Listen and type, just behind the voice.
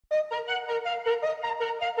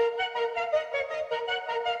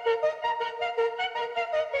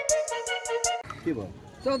के भयो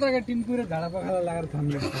 14 का टिम पुरै झाडा पखाला लागेर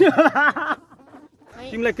थन्यो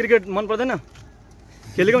तिमीलाई क्रिकेट मन पर्दैन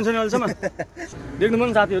खेलेको पनि छैन अहिलेसम्म देख्नु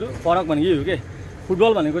पनि साथीहरू फरक भनेको यही हो के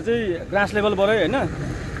फुटबल भनेको चाहिँ ग्रास लेभलबाटै हैन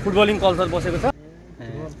फुटबलिङ कल्चर बसेको छ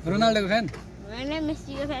रोनाल्डोको फ्यान हैन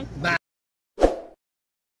मेस्सीको फ्यान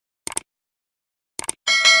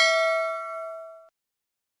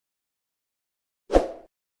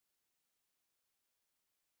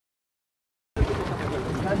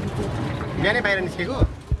बिहानै बाहिर निस्केको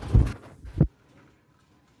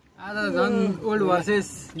आज झन् ओल्ड भर्सेस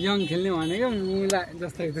यङ खेल्ने भनेको मुला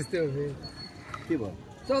जस्तै त्यस्तै हो के भयो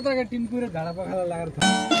 14 का टिम पुरै झाडा पखाला लागेर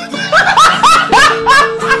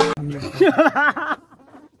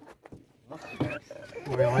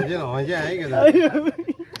हजे आए के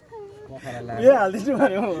ए हाल्दिछु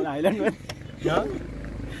भन्यो हाइल्यान्डमा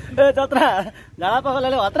ए चत्रा झाडा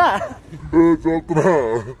पखालाले हत्रा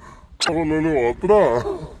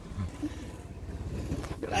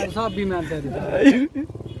सब बिमार छ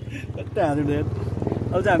कता हाल्नु दे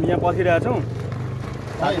अब चाहिँ हामी यहाँ पर्खिरहेका छौँ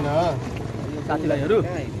छैन साथीभाइहरू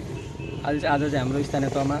आज चाहिँ हाम्रो स्थानीय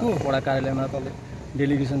तहमा वडा कार्यालयमा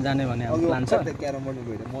डेलिगेसन जाने भन्ने हाम्रो प्लान छ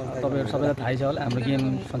तपाईँहरू सबैलाई थाहै छ होला हाम्रो गेम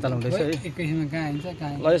सञ्चालन हुँदैछ है एकैछिनमा कहाँ हिँड्छ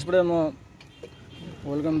कहाँ ल यसबाट म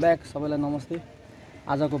वेलकम ब्याक सबैलाई नमस्ते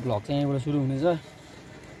आजको भ्लग चाहिँ यहीँबाट सुरु हुनेछ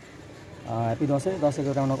ह्याप्पी दसैँ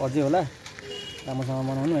दसैँको राउन्ड अफ अझै होला राम्रोसँग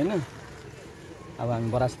मनाउनु होइन अब हामी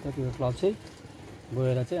बराहक्षेत्र क्रिकेट क्लब चाहिँ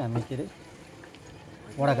गएर चाहिँ हामी के अरे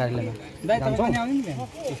वडा कार्यालयमा जान्छौँ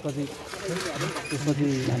त्यसपछि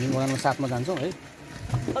हामी वडामा 7 मा जान्छौँ है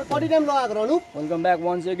कति टाइम लगाएको रहनु welcome back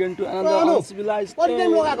once again to another अनसिभिलाइज्ड कति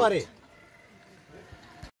टाइम लगाएको अरे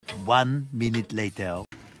 1 minute later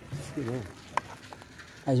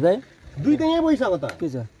आइस भाइ दुई त यहाँ भइसक्यो त के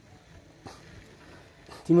छ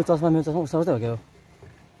तिम्रो चस्मा मेरो चस्मा उस्ता उस्तै हो क्या हो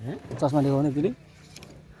चस्मा देखाउने तिमी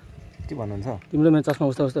के भन्नुहुन्छ तिम्रो मेरो चस्मा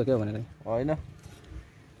उस्ता उस्तै हो क्या भनेर होइन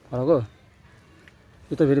फरक हो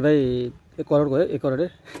यो त फेरि भाइ 1 करोडको है 1 करोड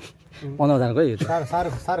 15,000 को है यो त सार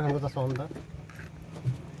खानको चस्मा हो नि त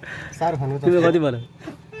सार खानको तिम्रो कति पर्यो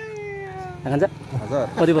खान्छ हजुर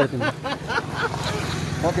कति पर्यो तिम्रो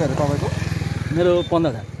कति अरे तपाईँको मेरो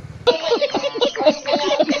 15,000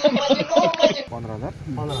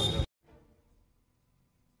 15,000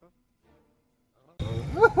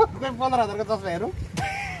 15,000 को चस्मा हेरौँ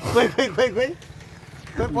खोइ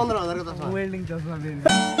 15,000 को चस्मा वेल्डिङ चस्मा वेल्डिङ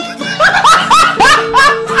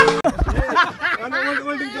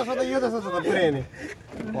चस्मा त यो जस्तो छ त पुरै नि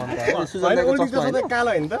वेल्डिङ चस्मा त कालो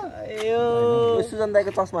होइन त यो सुजन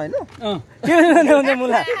दाइको चस्मा होइन के हुन्छ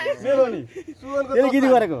मुला मेरो नि यसले किति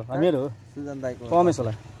गरेको मेरो हो सुजन दाइको कमेस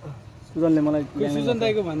होला सुजनले मलाई सुजन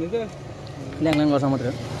दाइको भन्दै थियो ल्याङ गर्छ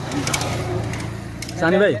मात्रै हो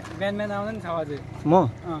सानी भाइ बिहान आउँदैन छ अझै म अब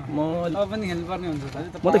पनि खेल्नुपर्ने हुन्छ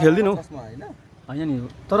म त खेल्दिनँ होइन नि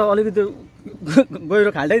तर अलिकति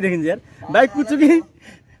गहिरो खाल्टै देखिन्छ यार बाइक कुद्छु कि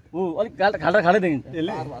ऊ अलिक खाल्टै देखिन्छ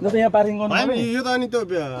जस्तो यहाँ पार्किङ गर्नु यो त अनि त्यो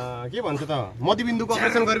के भन्छ त मध्यबिन्दुको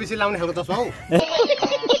अपरेसन गरेपछि लाउने खालको चस्मा हौ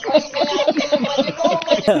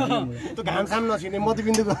त्यो घाम साम नछिने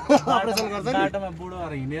मध्यबिन्दुको अपरेसन गर्छ नि बाटोमा बुढो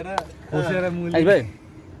भएर हिँडेर खोसेर मुली आइस भाइ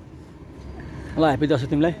ल ह्याप्पी दसैँ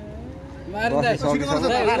तिमीलाई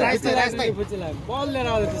बल लिएर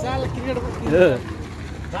आउँदै साल क्रिकेट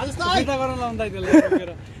गर्न लाउँदै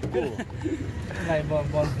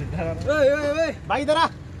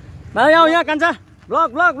भाइ आऊ यहाँ कान्छ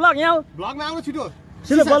ब्लग यहाँ ब्लगमा आउनु छिटो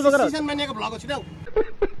छिटो बल बोकेर सिजन मानिएको ब्लग हो छिटो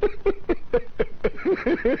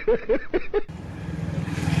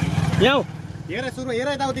यहाँ हेर सुरु हेर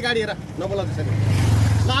यताउति गाडी हेर नबोला त्यसरी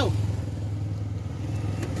ल आऊ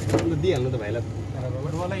दिइहाल्नु त भाइलाई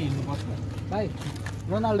भाइ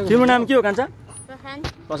रोनाल्डो तिम्रो नाम के हो कान्छा प्रशान्त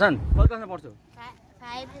प्रशान्त कति क्लासमा पढ्छौ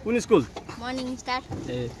 5 कुन स्कुल मर्निङ स्टार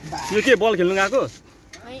ए यो के बल खेल्नु गएको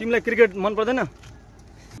तिमीलाई क्रिकेट मन पर्दैन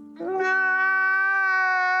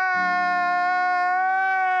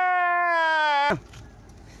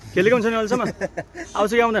खेलेको पनि छैन अहिलेसम्म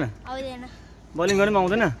आउँछ कि आउँदैन आउँदैन बलिङ गर्नु पनि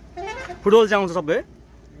आउँदैन फुटबल चाहिँ आउँछ सबै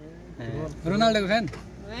रोनाल्डोको फ्यान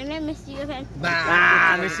हैन मेस्सीको फ्यान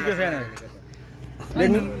मेस्सीको फ्यान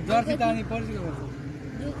जर्सी त अनि पर्सीको गर्छ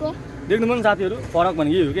दुको देख्नु पनि साथीहरू फरक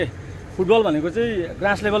भनेको यही हो के फुटबल भनेको चाहिँ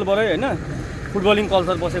ग्रास लेभलबाटै होइन फुटबलिङ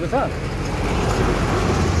कल्चर बसेको छ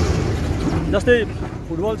जस्तै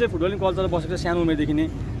फुटबल चाहिँ फुटबलिङ कल्चर बसेको छ सानो उमेरदेखि नै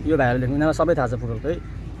यो भाइहरूले देख्नु यिनीहरूलाई सबै थाहा छ फुटबलको है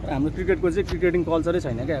हाम्रो क्रिकेटको चाहिँ क्रिकेटिङ कल्चरै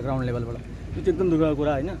छैन क्या ग्राउन्ड लेभलबाट यो चाहिँ एकदम दुःखको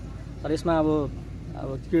कुरा होइन तर यसमा अब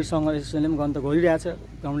क्रिकेटसँग एसोसिएसनले पनि गर्न त गरिरहेको छ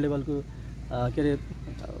ग्राउन्ड लेभलको के अरे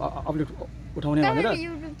अपडेट उठाउने भनेर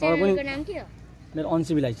तर पनि मेरो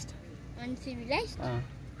अनसिभिलाइज्ड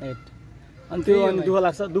अनि त्यो अनि दुःख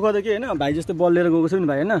लाग्छ दुःख त के होइन भाइ जस्तो बल लिएर गएको छु नि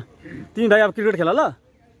भाइ होइन तिमी भाइ अब क्रिकेट खेल ल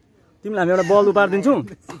तिमीलाई हामी एउटा बल उपहार दिन्छौँ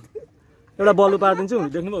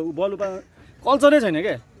देख्नुभयो बल उपहार कल्चरै छैन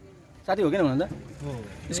क्या साथी हो किन भन्नु त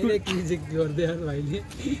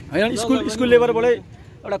होइन स्कुल लेभलबाटै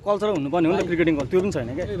एउटा कल्चर हुनुपर्ने हो नि त क्रिकेटिङ त्यो पनि छैन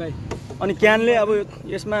क्या अनि क्यानले अब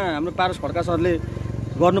यसमा हाम्रो पारस खड्का सरले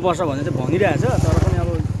गर्नुपर्छ भनेर चाहिँ भनिरहेछ तर पनि अब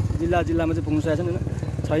जिल्लामा चाहिँ पुग्नु सकेको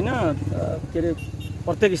छैन के अरे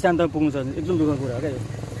प्रत्येक स्थानमा पुग्नु छ एकदम दुःखको कुरा हो क्या यो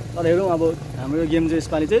तर हेरौँ अब हाम्रो यो गेम चाहिँ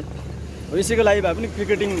यसपालि चाहिँ यसैको लागि भए पनि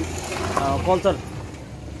क्रिकेटिङ कल्चर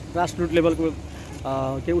ग्रासरुट लेभलको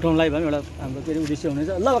के उठाउनु लागि भए पनि एउटा हाम्रो के अरे उद्देश्य हुनेछ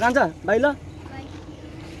ल कान्छा भाइ ल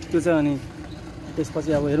त्यो चाहिँ अनि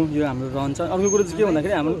त्यसपछि अब हेरौँ यो हाम्रो रहन्छ अर्को कुरो चाहिँ के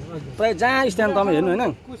भन्दाखेरि हाम्रो प्रायः जहाँ स्ट्यान्ड तपाईँ हेर्नु होइन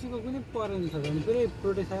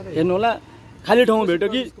हेर्नु होला खाली ठाउँमा भेट्यो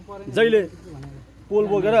कि जहिले पोल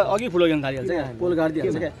बोकेर अघि फुलो गेम थालिहाल्छ क्या पोल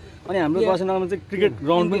गाडिदिइहाल्छ क्या अनि हाम्रो बसनगरमा चाहिँ क्रिकेट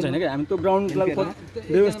ग्राउन्ड पनि छैन क्या हामी त्यो ग्राउन्डलाई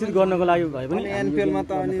व्यवस्थित गर्नको लागि भए पनि एनपिएलमा त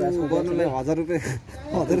अनि गर्नुलाई 1000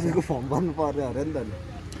 रुपियाँको फर्म भर्नु पर्यो अरे नि त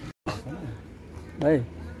भाइ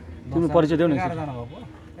तिम्रो परिचय देऊ न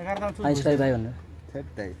आइस्टाई भाइ भनेर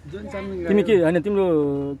तिमी के होइन तिम्रो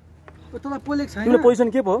पोजिसन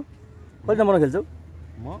के पो कति नम्बरमा खेल्छौ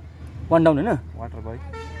म 1 डाउन होइन वाटर भाइ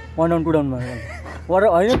 1 डाउन 2 डाउन वाटर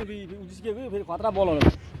होइन उजिसकेको फेरि खतरा बलहरू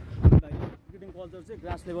क्रिकेटिङ कल्चर चाहिँ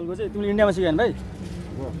ग्रास लेभलको चाहिँ तिमीले इन्डियामा सिकाएन भाइ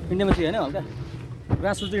इन्डियामा सिकाएन हल्का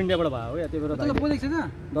ग्रास रुट चाहिँ इन्डियाबाट भयो क्या त्यही भएर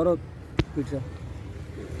डरो पिट्छ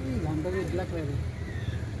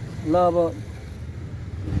ल अब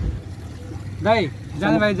दाइ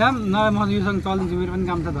जाने भाइ जाम नभए म योसँग चलिदिन्छु मेरो पनि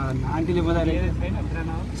काम छ धरन आन्टीले बोलाइरहेको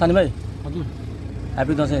सानी भाइ हजुर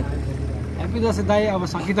ह्याप्पी दसैँ दाइ अब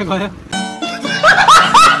सकि त गयो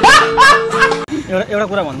एउटा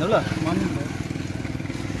कुरा भन्नु ल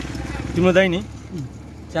तिम्रो दाइ नि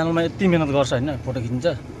च्यानलमा यति मिहिनेत गर्छ होइन फोटो खिच्छ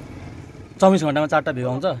 24 घन्टामा 4टा भ्यू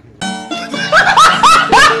आउँछ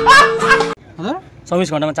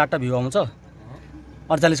 24 घन्टामा 4टा भ्यू आउँछ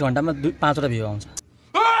 48 घन्टामा 5वटा भ्यू आउँछ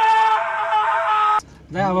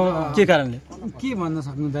दाइ अब के कारणले के भन्न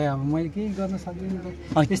सक्नु दाइ अब मैले केही गर्न सक्दिनँ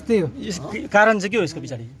त्यस्तै हो कारण चाहिँ के हो यसको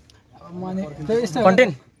पछाडि मैले यस्तो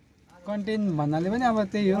कन्टेन्ट भन्नाले पनि अब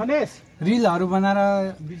त्यही हो रिलहरू बनाएर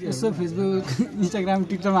यसो फेसबुक इन्स्टाग्राम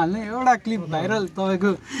टिकटकमा हाल्ने एउटा क्लिप भाइरल तपाईँको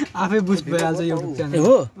आफै बुस्ट भइहाल्छ युट्युब च्यानल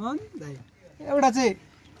हो दाइ एउटा चाहिँ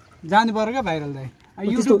जानु पर्यो क्या भाइरल दाइ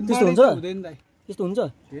त्यस्तो हुन्छ हुँदैन दाइ त्यस्तो हुन्छ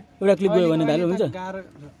एउटा क्लिप गयो भने भाइरल हुन्छ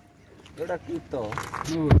एउटा क्लिप त हो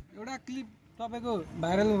एउटा क्लिप तपाईँको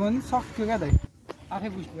भाइरल भयो भने सक्यो क्या दाइ आफै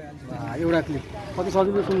बुस्ट भइहाल्छ एउटा क्लिप कति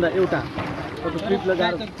सजिलो सुन्दा एउटा क्लिप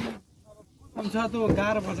लगाएर हुन्छ त्यो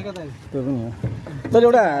गाह्रो पर्छ क्या दाइ त्यो पनि हो तर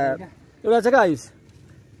एउटा चाहिँ क्या आयुष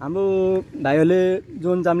हाम्रो भाइहरूले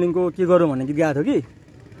जोन चामलिङको के गरौँ भन्ने गीत गाएको थियो कि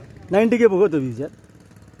 90 के पुग्यो त्यो भ्युज यार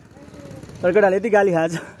तर केटाले यति गाली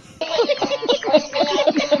खाएछ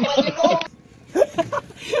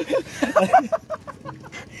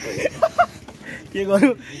के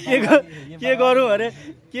गरौँ अरे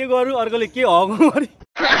के गरौँ अर्कोले के हगौँ अरे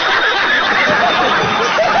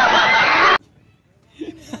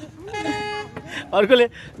अर्कोले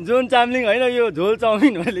जोन चामलिङ होइन यो झोल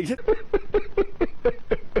चाउमिन भनेर लेख्छ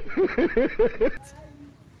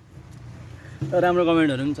राम्रो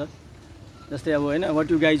कमेन्टहरू पनि छ जस्तै अब होइन what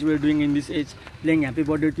you guys where doing in this as playing happy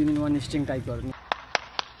birthday tune in 1 string टाइपहरू नि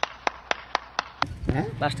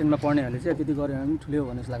क्लास 10मा पढ्नेहरूले चाहिँ त्यति गऱ्यो भने पनि ठुलो हो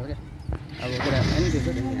भन्ने जस्तो लाग्छ क्या अब कुरा होइन त्यो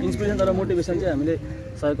इन्सपिरेसन तर मोटिभेसन चाहिँ हामीले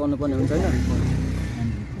सहयोग गर्नुपर्ने हुन्छ होइन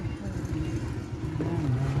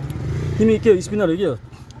तिमी के स्पिनर हो के हो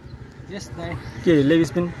यस दाइ के लेग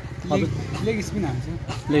स्पिन लेग स्पिन हाल्छु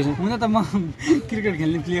लेग स्पिन हुन त म क्रिकेट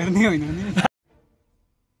खेल्ने प्लेयर नै होइन नि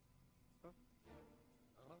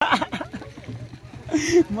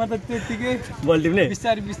म त त्यतिकै बल टिप्ने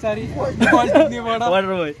बिस्तारी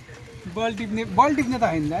बल टिप्ने त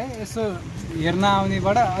होइन है यसो हेर्न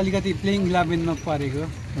आउनेबाट अलिकति प्लेइङ 11मा परेको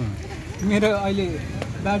मेरो अहिले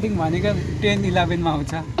ब्याटिङ भनेको 10-11 मा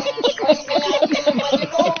आउँछ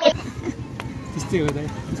त्यस्तै हो दाइ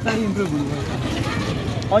बिस्तारै इम्प्रुभ हुनुपर्छ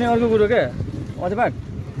अनि अर्को कुरो क्या अझै बाट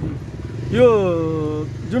यो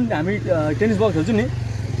जुन हामी टेनिस बल खेल्छौँ नि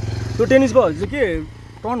त्यो टेनिस बल चाहिँ के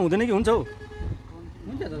टर्न हुँदैन कि हुन्छ हौ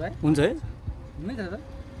हुन्छ त भाइ हुन्छ है हुन्छ त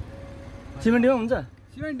सिमेन्टीमा हुन्छ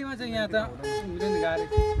सिमेन्टीमा चाहिँ यहाँ त हुँदैन गाह्रो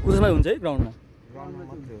उसमा हुन्छ है ग्राउन्डमा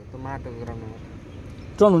माटोको ग्राउन्डमा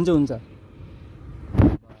टर्न हुन्छ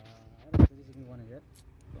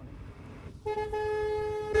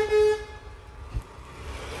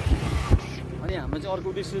अनि हाम्रो चाहिँ अर्को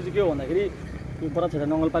उद्देश्य चाहिँ के हो भन्दाखेरि यो बराहक्षेत्र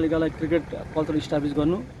नगरपालिकालाई क्रिकेट कल्चर इस्टाब्लिस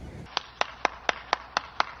गर्नु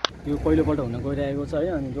यो पहिलोपल्ट हुन गइरहेको छ है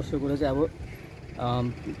अनि दोस्रो कुरा चाहिँ अब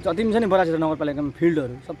जति पनि छ नि बराहक्षेत्र नगरपालिकामा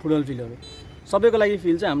फिल्डहरू सब फुटबल फिल्डहरू सबैको लागि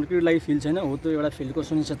फिल्ड चाहिँ हाम्रो क्रिकेट लागि फिल्ड छैन हो। त्यो एउटा फिल्डको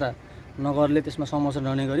सुनिश्चितता नगरले त्यसमा समस्या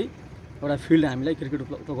नहुने गरी एउटा फिल्ड हामीलाई क्रिकेट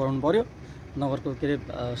उपलब्ध गराउनु पर्यो नगरको के अरे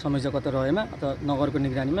संयोजकता रहेमा अथवा नगरको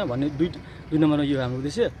निगरानीमा भन्ने दुई नम्बरमा यो हाम्रो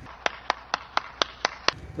उद्देश्य।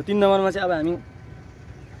 र 3 नम्बरमा चाहिँ अब हामी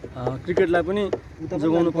क्रिकेटलाई पनि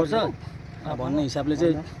जोगाउनुपर्छ भन्ने हिसाबले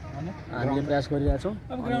चाहिँ हामीले प्रयास गरिरहेका छौँ।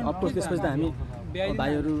 अफकोर्स त्यसपछि त हामी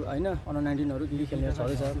भाइहरू होइन अन्डर 19हरू के खेल्ने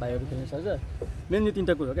छँदैछ भाइहरू खेल्ने छ मेनली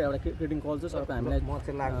 3टा कुरो क्या एउटा क्रिकेटिङ कल्चर अर्को हामीलाई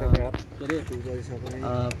के अरे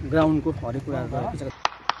ग्राउन्डको हरेक कुराहरू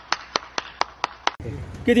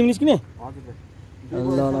के तिमी निस्किने ल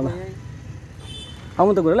ल ल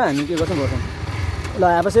आउनु त गयो ल हामी के गर्छौँ ल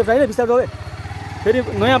अब सेफ राख्यो बिस्तारै गयो फेरि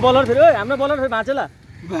नयाँ बलर फेरि हाम्रो बलर फेरि भाँचेला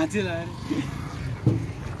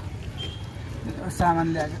सामान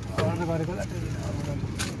ल्याएको अर्डर गरेको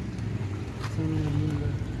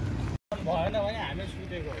भएन भने हामी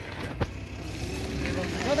सुतेको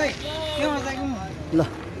ल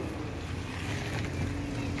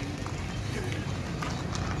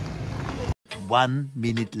 1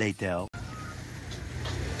 minute later.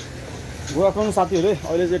 गोवा आफ्नो साथीहरू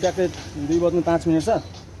अहिले चाहिँ ट्याक्कै 2:05 छ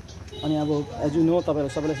अनि अब एज यु नो तपाईँहरू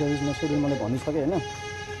सबैलाई सेड्युल मैले भनिसकेँ होइन।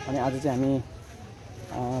 अनि आज चाहिँ हामी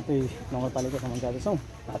त्यही नगरपालिकासम्म जाँदैछौँ।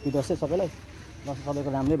 ह्याप्पी दसैँ सबैलाई। दसैँ सबैको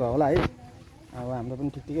राम्रै भयो होला है। अब हाम्रो पनि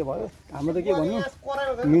ठिकै भयो। हाम्रो त के भन्नु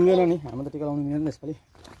मिल्दैन नि हाम्रो त टिका लाउनु मिल्दैन यसपालि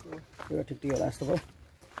त्यो ठिकै होला जस्तो भयो।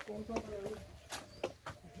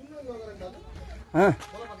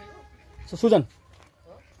 सुजन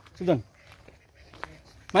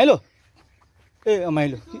माइलो ए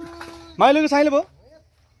माइलोको साइलो भयो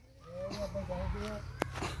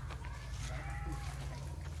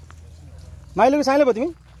माइलोको साइलो भयो तिमी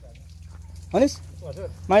भनिस्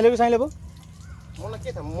माइलोको साइलो भयो मलाई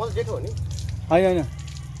के थाहा म जेठो हो नि होइन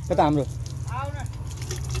त्यो त हाम्रो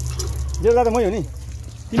जेठो त मै हो नि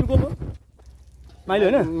तिमी को हो माइलो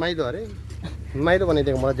होइन माइलो अरे माइलो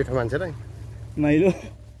बनाइदिएको मलाई जेठो मान्छे र माइलो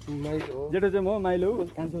माइलो जेठो चाहिँ म माइलो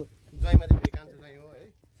कान्छो जयमा चाहिँ फेरि कान्छो जय हो है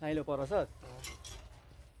साइलो पर छ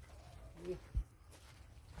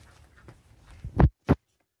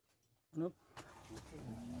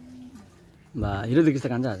बा हिरो देखिस् त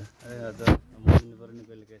कान्छ आज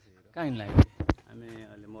कहाँ हिँड्नु लाग्यो हामी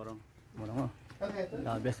अहिले मरौँ हो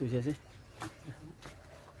ल व्यस्त विषय चाहिँ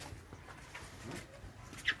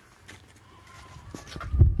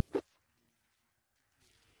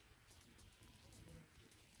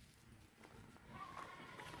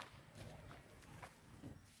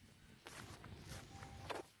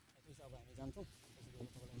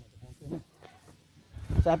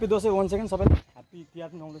ह्याप्पी दसैँ 1 सेकेन्ड सबैले ह्याप्पी तिहार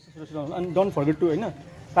नआउँदैछ सुरक्षित अनि डोन्ट फर्गेट टु होइन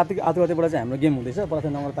कार्तिक आतुवातेबाट चाहिँ हाम्रो गेम हुँदैछ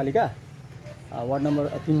बराहक्षेत्र नगरपालिका वार्ड नम्बर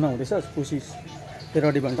 3 मा हुँदैछ कोसिस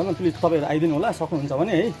 13 घन्टामा प्लिज तपाईँहरू आइदिनु होला सक्नुहुन्छ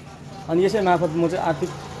भने है। अनि यसै मार्फत म चाहिँ आर्थिक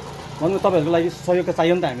भन्नु तपाईँहरूको लागि सहयोग त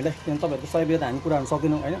चाहियो नि त हामीलाई किनभने तपाईँहरूको सहयोग त हामी कुरा गर्न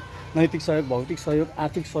सक्दैनौँ होइन। नैतिक सहयोग भौतिक सहयोग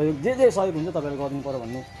आर्थिक सहयोग जे सहयोग हुन्छ तपाईँहरू गरिदिनु पर्यो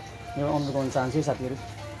भन्ने मेरो अनुरोध गर्न चाहन्छु है साथीहरू।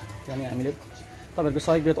 किनभने हामीले तपाईँहरूको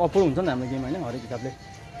सहयोग बिना अपुरो हुन्छ नि हाम्रो गेम होइन हरेक हिसाबले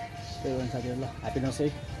त्यही हो साथीहरू। ल ह्याप्पी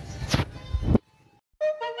दसैँ।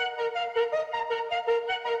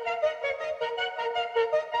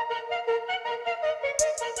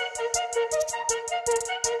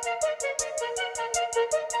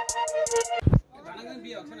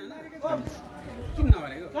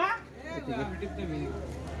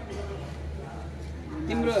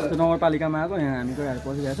 तिम्रो नगरपालिकामा आएको यहाँ हामी गएर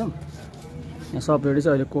बसिरहेको छौँ। यहाँ सब रेडी छ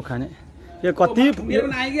अहिले को खाने यो कति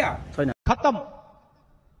छैन खत्म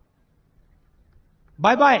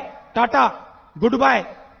bye bye tata good bye.